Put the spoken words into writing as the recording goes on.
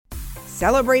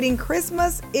celebrating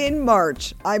Christmas in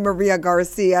March. I'm Maria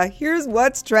Garcia. Here's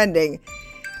what's trending.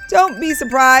 Don't be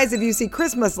surprised if you see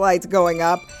Christmas lights going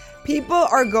up. People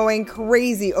are going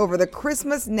crazy over the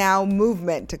Christmas Now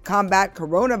movement to combat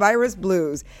coronavirus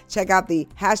blues. Check out the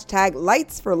hashtag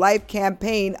Lights for Life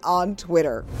campaign on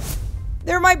Twitter.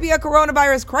 There might be a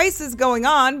coronavirus crisis going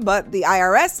on, but the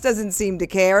IRS doesn't seem to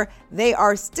care. They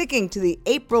are sticking to the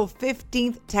April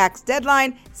 15th tax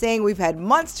deadline, saying we've had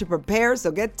months to prepare, so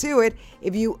get to it.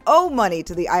 If you owe money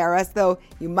to the IRS, though,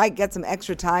 you might get some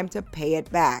extra time to pay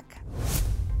it back.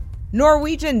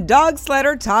 Norwegian dog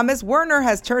sledder Thomas Werner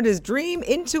has turned his dream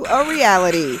into a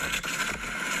reality.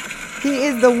 He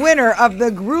is the winner of the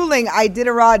grueling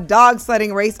Iditarod dog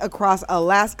sledding race across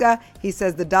Alaska. He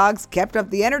says the dogs kept up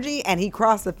the energy and he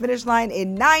crossed the finish line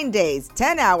in 9 days,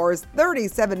 10 hours,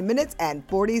 37 minutes, and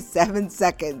 47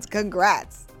 seconds.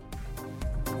 Congrats.